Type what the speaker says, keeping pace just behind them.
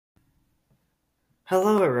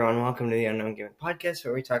Hello, everyone. Welcome to the Unknown Gaming Podcast,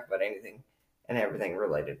 where we talk about anything and everything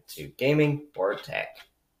related to gaming or tech.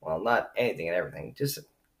 Well, not anything and everything, just a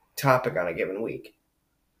topic on a given week.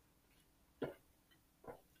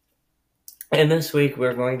 And this week,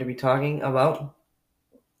 we're going to be talking about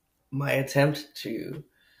my attempt to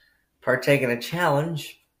partake in a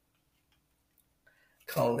challenge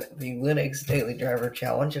called the Linux Daily Driver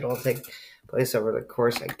Challenge. It'll take place over the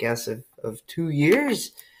course, I guess, of 2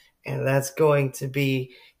 years. And that's going to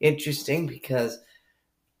be interesting because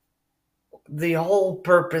the whole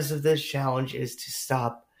purpose of this challenge is to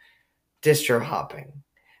stop distro hopping.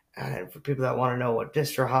 And for people that want to know what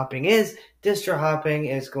distro hopping is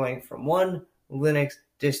going from one Linux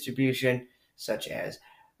distribution, such as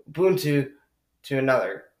Ubuntu, to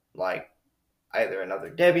another, like either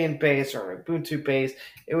another Debian base or an Ubuntu base.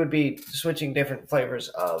 It would be switching different flavors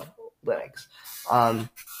of Linux.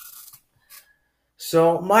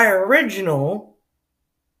 So my original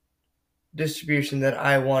distribution that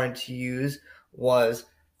I wanted to use was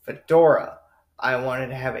Fedora. I wanted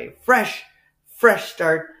to have a fresh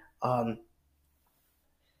start OS,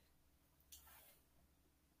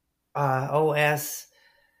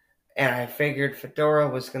 and I figured Fedora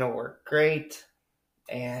was going to work great.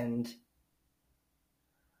 And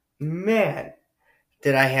man,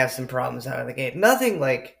 did I have some problems out of the gate. Nothing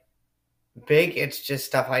like big, it's just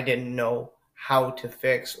stuff I didn't know how to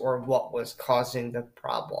fix or what was causing the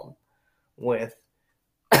problem with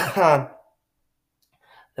the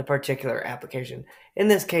particular application. In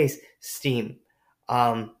this case, Steam.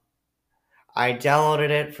 I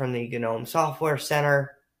downloaded it from the GNOME Software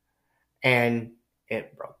Center, and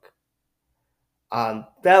it broke.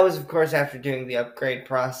 That was, of course, after doing the upgrade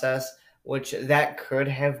process, which that could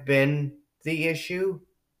have been the issue.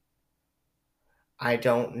 I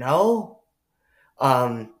don't know.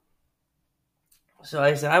 So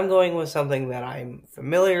I said, I'm going with something that I'm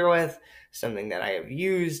familiar with, something that I have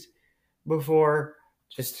used before,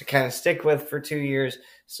 just to kind of stick with for 2 years.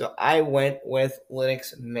 So I went with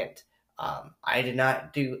Linux Mint. I did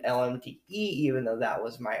not do LMDE, even though that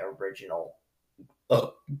was my original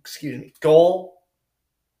goal.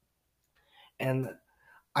 And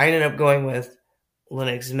I ended up going with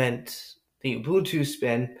Linux Mint, the Ubuntu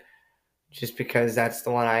spin, just because that's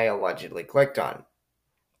the one I allegedly clicked on.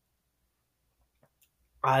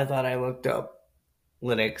 I thought I looked up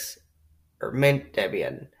Linux or Mint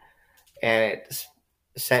Debian, and it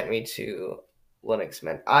sent me to Linux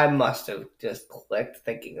Mint. I must have just clicked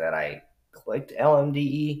thinking that I clicked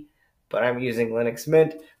LMDE, but I'm using Linux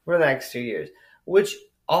Mint for the next 2 years, which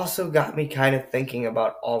also got me kind of thinking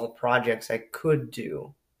about all the projects I could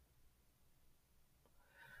do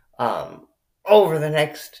over the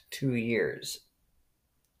next 2 years.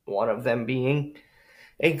 One of them being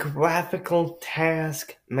a graphical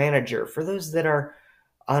task manager. For those that are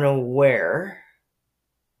unaware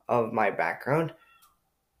of my background,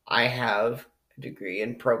 I have a degree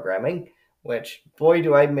in programming, which, boy,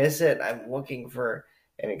 do I miss it. I'm looking for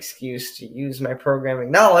an excuse to use my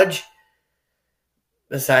programming knowledge,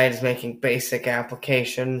 besides making basic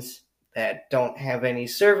applications that don't have any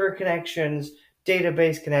server connections,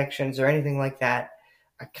 database connections, or anything like that.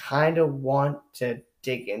 I kind of want to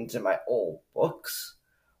dig into my old books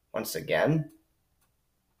once again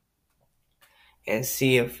and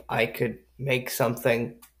see if I could make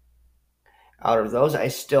something out of those. I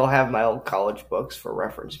still have my old college books for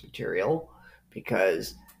reference material,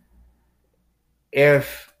 because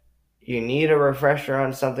if you need a refresher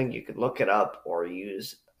on something, you could look it up or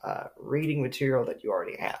use reading material that you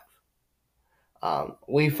already have.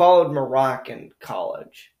 We followed Maroc in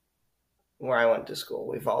college, where I went to school.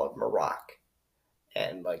 We followed Maroc,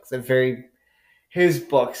 and like his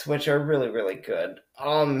books, which are really, really good.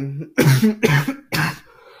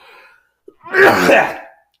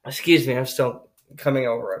 Excuse me, I'm still coming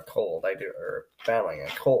over a cold. Or battling a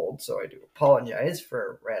cold, so I do apologize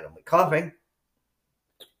for randomly coughing.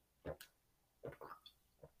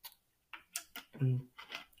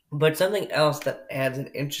 But something else that adds an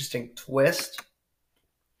interesting twist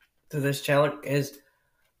to this challenge is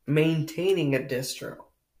maintaining a distro,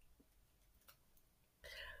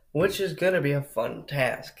 which is going to be a fun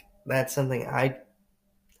task. That's something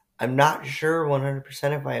I'm not sure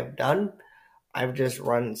 100% if I have done. I've just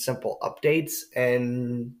run simple updates,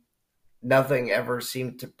 and nothing ever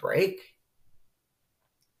seemed to break.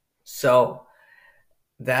 So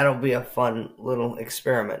that'll be a fun little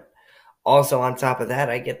experiment. Also, on top of that,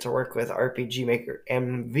 I get to work with RPG Maker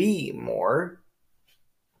MV more.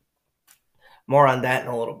 More on that in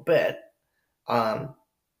a little bit.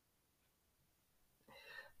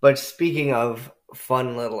 But speaking of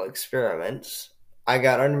fun little experiments, I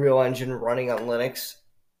got Unreal Engine running on Linux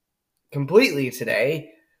completely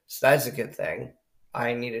today, so that's a good thing.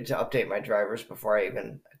 I needed to update my drivers before I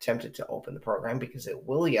even attempted to open the program because it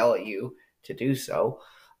will yell at you to do so.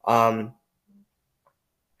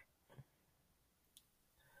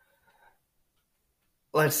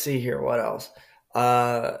 Let's see here. What else?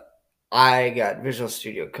 I got Visual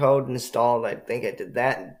Studio Code installed. I think I did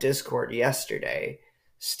that in Discord yesterday.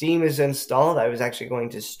 Steam is installed. I was actually going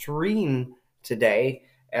to stream today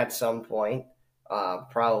at some point,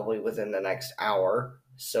 probably within the next hour,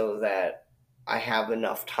 so that I have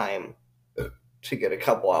enough time to get a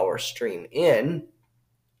couple hours stream in.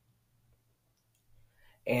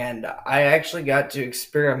 And I actually got to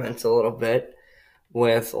experiment a little bit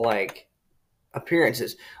with like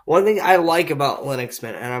appearances. One thing I like about Linux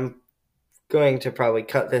Mint, and I'm going to probably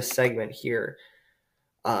cut this segment here,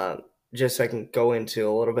 just so I can go into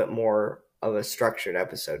a little bit more of a structured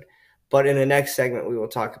episode. But in the next segment, we will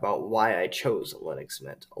talk about why I chose Linux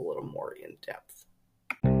Mint a little more in depth.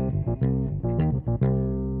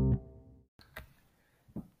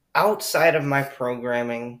 Outside of my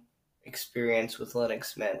programming experience with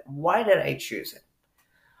Linux Mint, why did I choose it?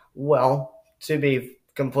 Well, to be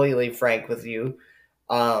completely frank with you,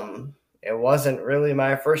 it wasn't really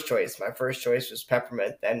my first choice. My first choice was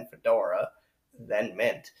Peppermint, then Fedora, then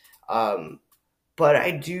Mint. But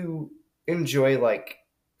I do enjoy like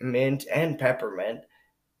Mint and Peppermint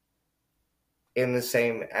in the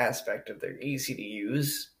same aspect of they're easy to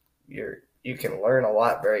use. You can learn a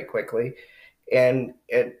lot very quickly, and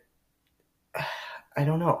I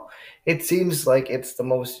don't know. It seems like it's the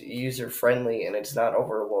most user friendly, and it's not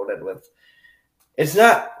overloaded with. It's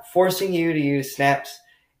not forcing you to use snaps,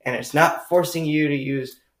 and it's not forcing you to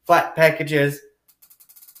use flat packages.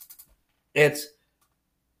 It's,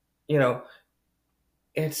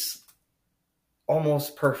 it's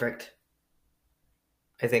almost perfect,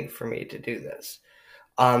 I think, for me to do this.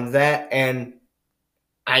 That, and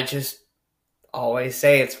I just always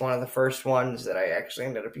say it's one of the first ones that I actually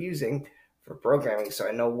ended up using for programming, so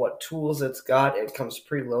I know what tools it's got. It comes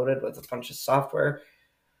preloaded with a bunch of software.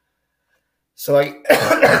 So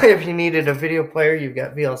if you needed a video player, you've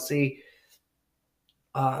got VLC.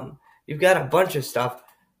 You've got a bunch of stuff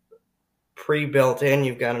pre-built in.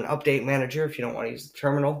 You've got an update manager if you don't want to use the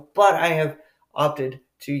terminal. But I have opted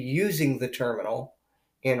to using the terminal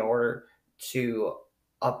in order to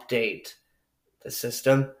update the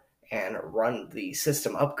system and run the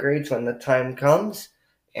system upgrades when the time comes.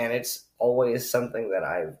 And it's always something that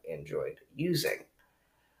I've enjoyed using.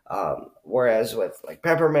 Whereas with like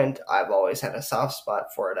Peppermint, I've always had a soft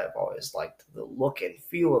spot for it. I've always liked the look and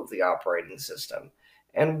feel of the operating system.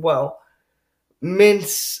 And well,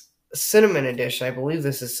 Mint's Cinnamon Edition, I believe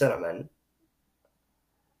this is Cinnamon,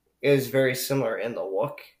 is very similar in the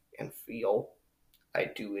look and feel. I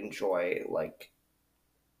do enjoy like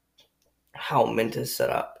how Mint is set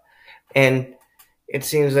up. And it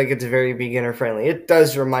seems like it's very beginner friendly. It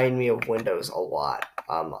does remind me of Windows a lot.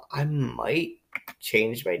 I might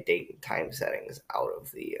change my date and time settings out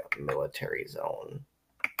of the military zone.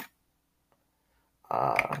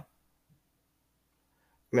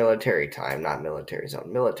 Military time, not military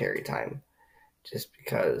zone, military time. Just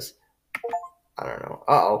because, I don't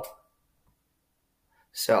know.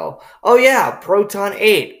 So, yeah, Proton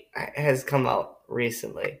 8 has come out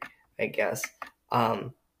recently, I guess.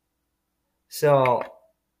 So,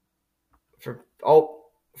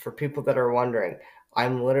 for people that are wondering,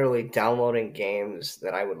 I'm literally downloading games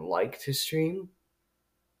that I would like to stream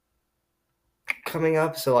coming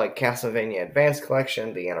up. So like Castlevania Advanced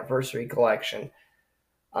Collection, the Anniversary Collection.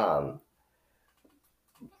 But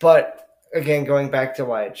again, going back to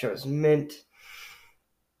why I chose Mint,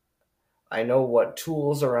 I know what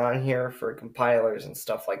tools are on here for compilers and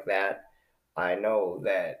stuff like that. I know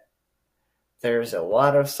that there's a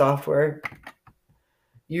lot of software.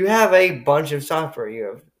 You have a bunch of software. You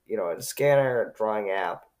have, a scanner, a drawing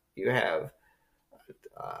app. You have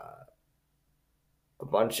a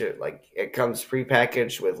bunch of, it comes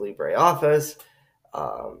prepackaged with LibreOffice,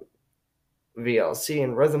 VLC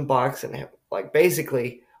and Rhythmbox, and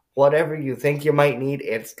basically whatever you think you might need,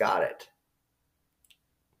 it's got it.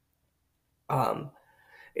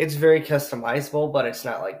 It's very customizable, but it's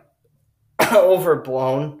not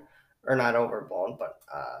overblown, or not overblown, but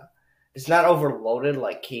it's not overloaded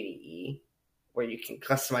like KDE, where you can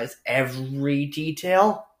customize every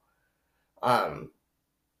detail.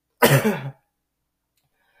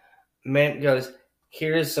 Mint goes,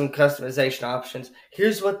 here's some customization options.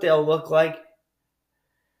 Here's what they'll look like.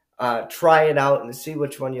 Try it out and see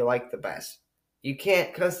which one you like the best. You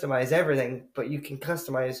can't customize everything, but you can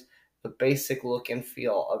customize the basic look and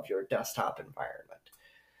feel of your desktop environment.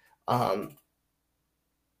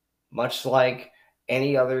 much like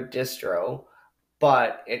any other distro,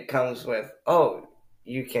 but it comes with,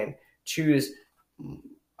 you can choose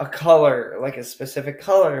a color, like a specific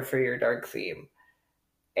color for your dark theme.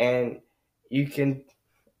 And you can,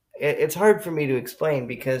 it's hard for me to explain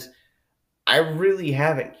because I really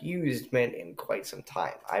haven't used Mint in quite some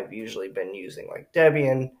time. I've usually been using like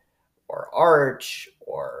Debian or Arch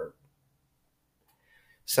or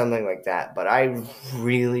something like that, but I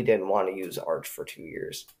really didn't want to use Arch for 2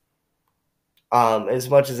 years. As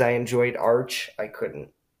much as I enjoyed Arch, I couldn't.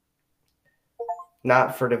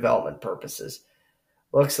 Not for development purposes.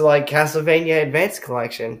 Looks like Castlevania Advanced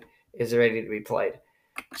Collection is ready to be played.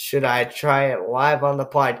 Should I try it live on the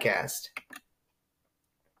podcast?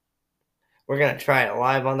 We're going to try it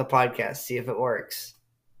live on the podcast, see if it works.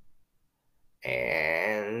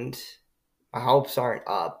 And my hopes aren't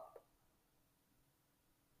up.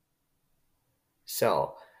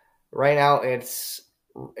 So, right now it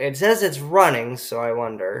says it's running, so I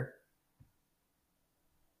wonder.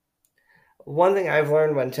 One thing I've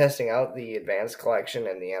learned when testing out the Advanced Collection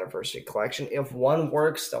and the Anniversary Collection, if one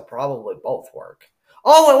works, they'll probably both work.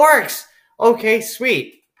 Oh, it works! Okay,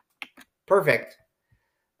 sweet. Perfect.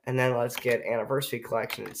 And then let's get Anniversary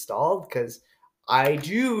Collection installed, because I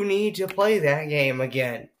do need to play that game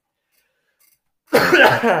again.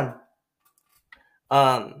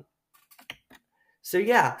 So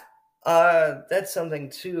yeah, that's something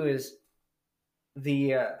too, is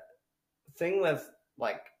the thing with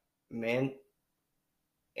like Mint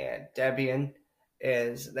and Debian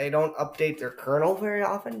is they don't update their kernel very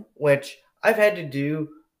often, which I've had to do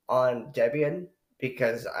on Debian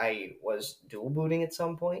because I was dual booting at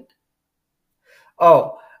some point.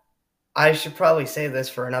 Oh, I should probably save this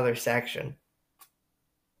for another section.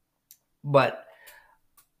 But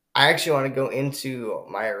I actually want to go into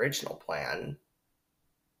my original plan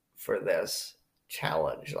for this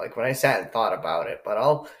challenge, like when I sat and thought about it, but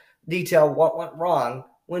I'll detail what went wrong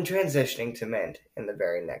when transitioning to Mint in the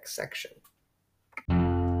very next section.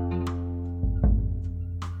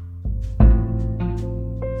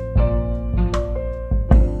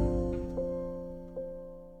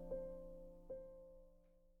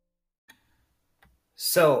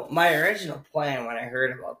 So my original plan when I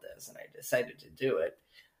heard about this and I decided to do it,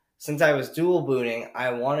 since I was dual booting,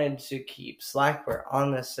 I wanted to keep Slackware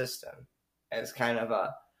on the system as kind of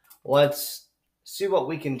a, let's see what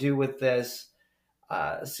we can do with this,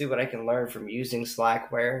 see what I can learn from using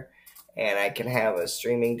Slackware, and I can have a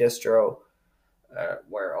streaming distro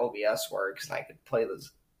where OBS works, and I could play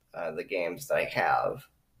the games that I have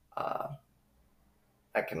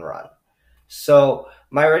I can run. So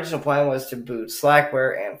my original plan was to boot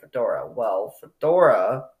Slackware and Fedora. Well,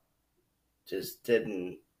 Fedora just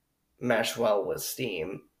didn't mesh well with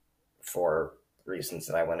Steam for reasons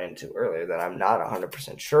that I went into earlier that I'm not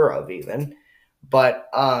 100% sure of even. But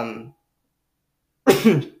then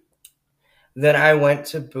I went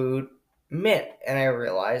to boot Mint, and I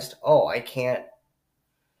realized, I can't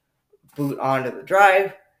boot onto the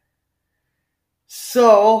drive. It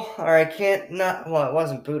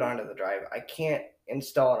wasn't boot onto the drive. I can't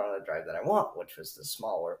install it on the drive that I want, which was the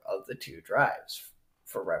smaller of the two drives.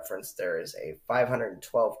 For reference, there is a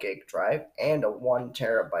 512 gig drive and a 1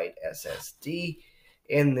 terabyte SSD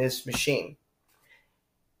in this machine.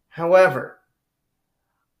 However,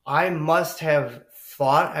 I must have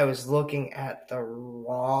thought I was looking at the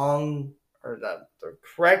wrong or the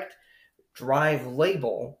correct drive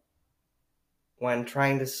label when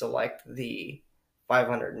trying to select the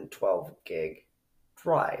 512 gig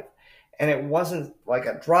drive. And it wasn't like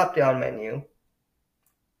a drop-down menu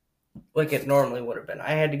like it normally would have been.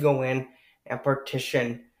 I had to go in and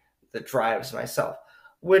partition the drives myself,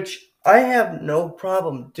 which I have no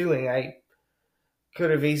problem doing. I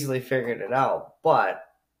could have easily figured it out, but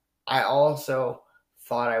I also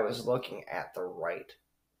thought I was looking at the right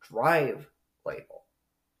drive label.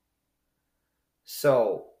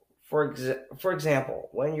 So, for example,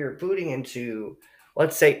 when you're booting into,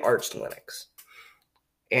 let's say, Arch Linux,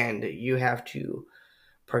 and you have to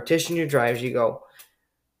partition your drives, you go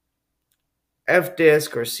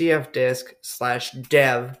fdisk or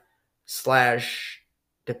cfdisk/dev/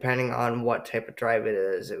 depending on what type of drive it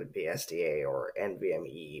is, it would be SDA or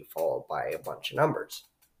NVMe followed by a bunch of numbers.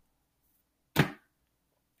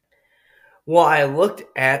 Well, I looked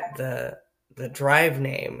at the drive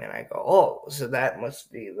name and I go, so that must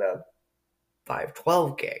be the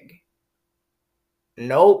 512 gig.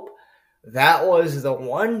 Nope, that was the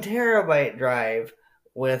 1 terabyte drive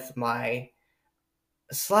with my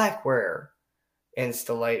Slackware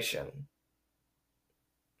installation.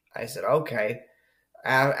 I said, okay.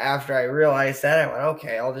 after I realized that, I went,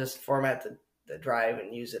 okay, I'll just format the drive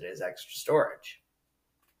and use it as extra storage.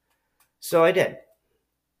 So I did.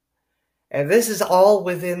 And this is all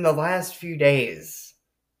within the last few days.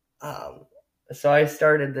 So I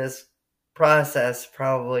started this process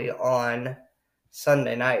probably on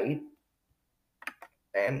Sunday night.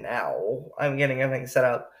 And now I'm getting everything set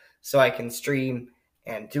up so I can stream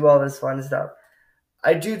and do all this fun stuff.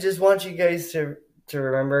 I do just want you guys to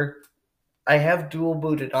remember, I have dual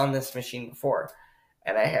booted on this machine before,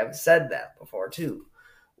 and I have said that before too,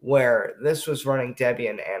 where this was running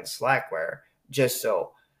Debian and Slackware, just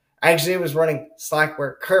so, actually it was running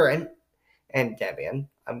Slackware current and Debian.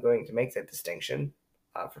 I'm going to make that distinction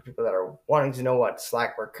for people that are wanting to know what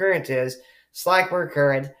Slackware current is. Slackware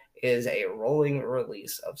current is a rolling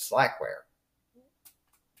release of Slackware.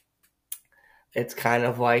 It's kind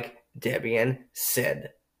of like Debian SID.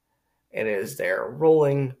 It is their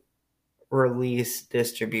rolling release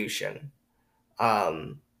distribution.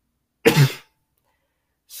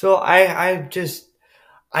 So I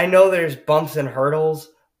know there's bumps and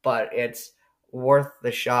hurdles, but it's worth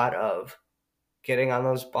the shot of getting on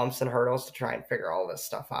those bumps and hurdles to try and figure all this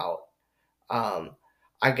stuff out.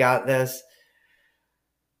 I got this.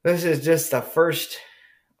 This is just the first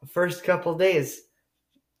couple days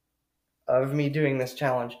of me doing this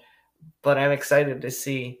challenge, but I'm excited to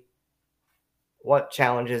see what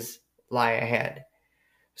challenges lie ahead.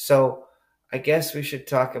 So I guess we should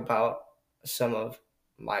talk about some of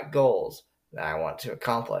my goals that I want to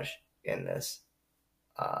accomplish in this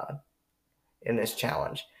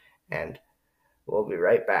challenge, and we'll be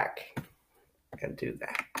right back and do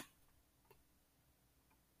that.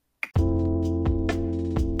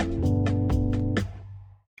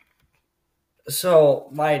 So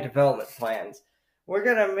my development plans, we're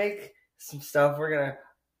gonna make some stuff. We're gonna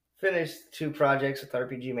finish 2 projects with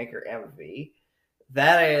RPG Maker MV.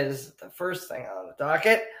 That is the first thing on the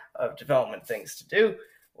docket of development things to do,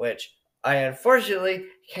 which I unfortunately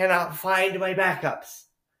cannot find my backups.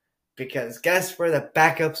 Because guess where the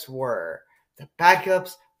backups were? The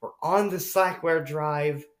backups were on the Slackware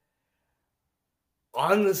drive.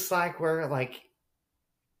 On the Slackware,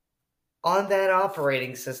 on that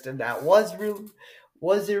operating system that was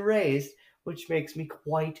erased, which makes me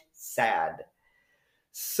quite sad.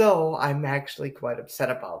 So I'm actually quite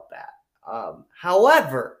upset about that.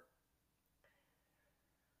 However,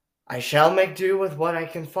 I shall make do with what I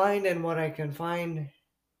can find, and what I can find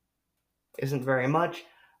isn't very much,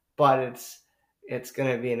 but it's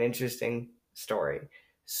going to be an interesting story.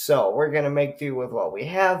 So we're going to make do with what we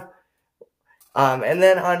have. And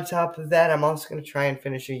then on top of that, I'm also going to try and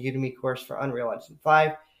finish a Udemy course for Unreal Engine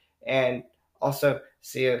 5, and also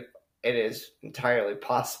see if it is entirely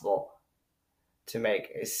possible to make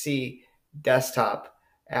a C desktop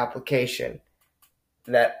application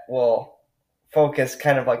that will focus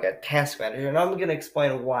kind of like a task manager. And I'm going to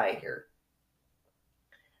explain why here.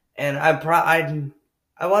 And I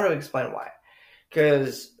want to explain why.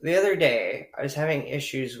 Because the other day, I was having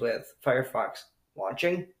issues with Firefox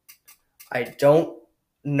launching. I don't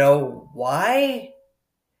know why,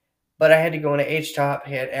 but I had to go into HTOP,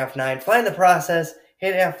 hit F9, find the process,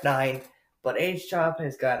 hit F9, but HTOP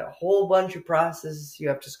has got a whole bunch of processes you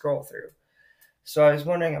have to scroll through. So I was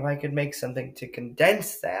wondering if I could make something to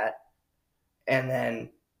condense that and then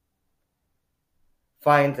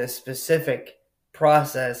find the specific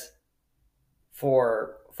process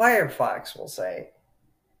for Firefox, we'll say,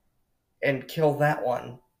 and kill that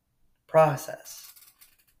one process.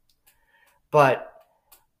 But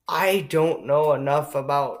I don't know enough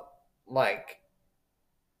about,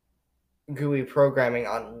 GUI programming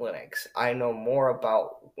on Linux. I know more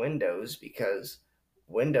about Windows because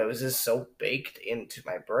Windows is so baked into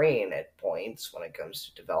my brain at points when it comes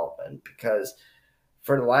to development, because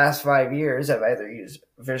for the last 5 years, I've either used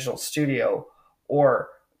Visual Studio or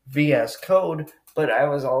VS Code, but I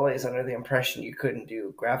was always under the impression you couldn't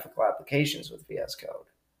do graphical applications with VS Code.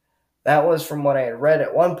 That was from what I had read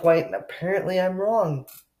at one point, and apparently I'm wrong.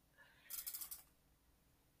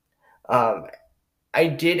 I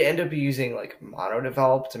did end up using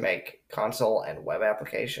MonoDevelop to make console and web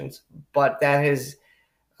applications, but that has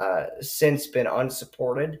since been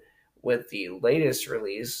unsupported with the latest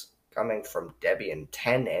release coming from Debian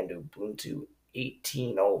 10 and Ubuntu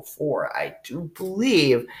 18.04. I do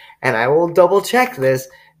believe, and I will double check this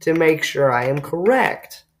to make sure I am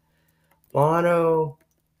correct. MonoDevelop.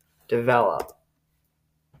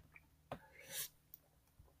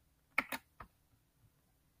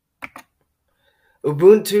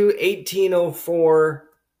 Ubuntu 18.04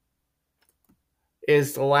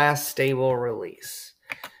 is the last stable release.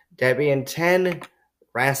 Debian 10,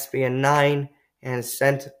 Raspbian 9, and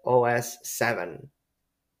CentOS 7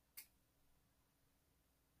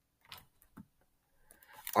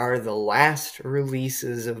 are the last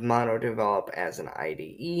releases of MonoDevelop as an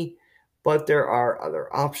IDE, but there are other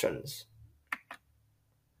options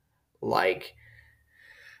like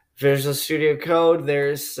Visual Studio Code.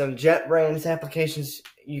 There's some JetBrains applications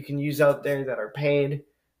you can use out there that are paid.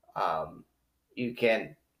 You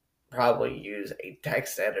can probably use a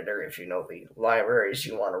text editor if you know the libraries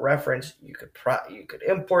you want to reference. You could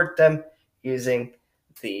import them using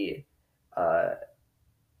the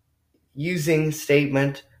using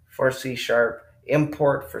statement for C#,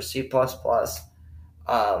 import for C++.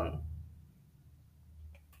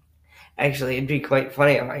 Actually, it'd be quite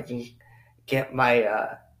funny if I can get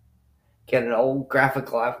my get an old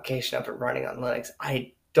graphical application up and running on Linux.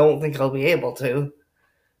 I don't think I'll be able to,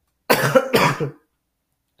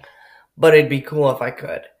 but it'd be cool if I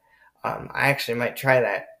could. I actually might try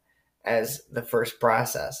that as the first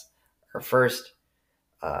process, or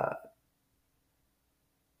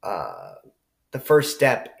the first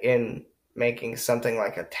step in making something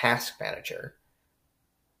like a task manager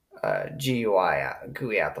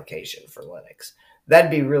GUI application for Linux.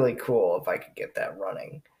 That'd be really cool if I could get that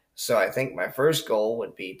running. So I think my first goal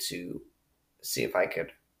would be to see if I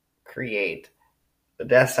could create the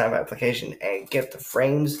desktop application and get the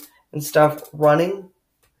frames and stuff running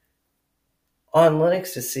on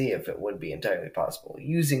Linux to see if it would be entirely possible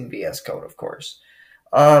using VS Code, of course.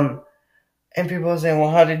 And people are saying,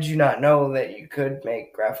 well, how did you not know that you could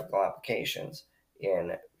make graphical applications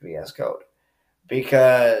in VS Code?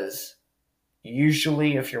 Because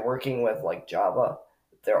usually if you're working with like Java,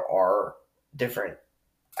 there are different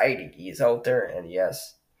IDEs out there, and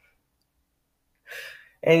yes,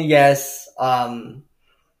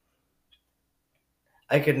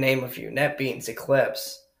 I could name a few. NetBeans,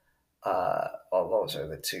 Eclipse, well, those are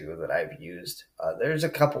the two that I've used. There's a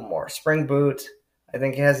couple more. Spring Boot, I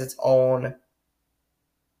think, has its own.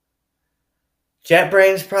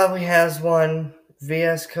 JetBrains probably has one.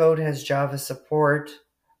 VS Code has Java support,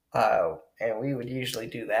 and we would usually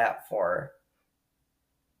do that for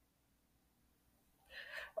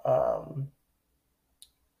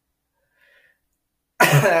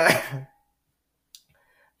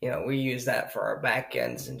we use that for our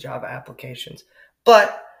backends and Java applications.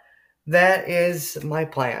 But that is my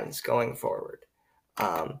plans going forward.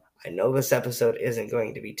 I know this episode isn't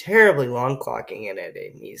going to be terribly long, clocking in at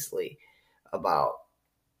a measly about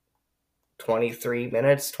 23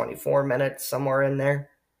 minutes, 24 minutes, somewhere in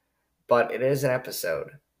there. But it is an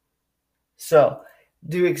episode. So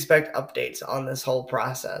do expect updates on this whole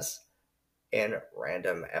process in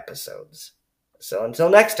random episodes. So until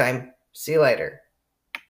next time, see you later.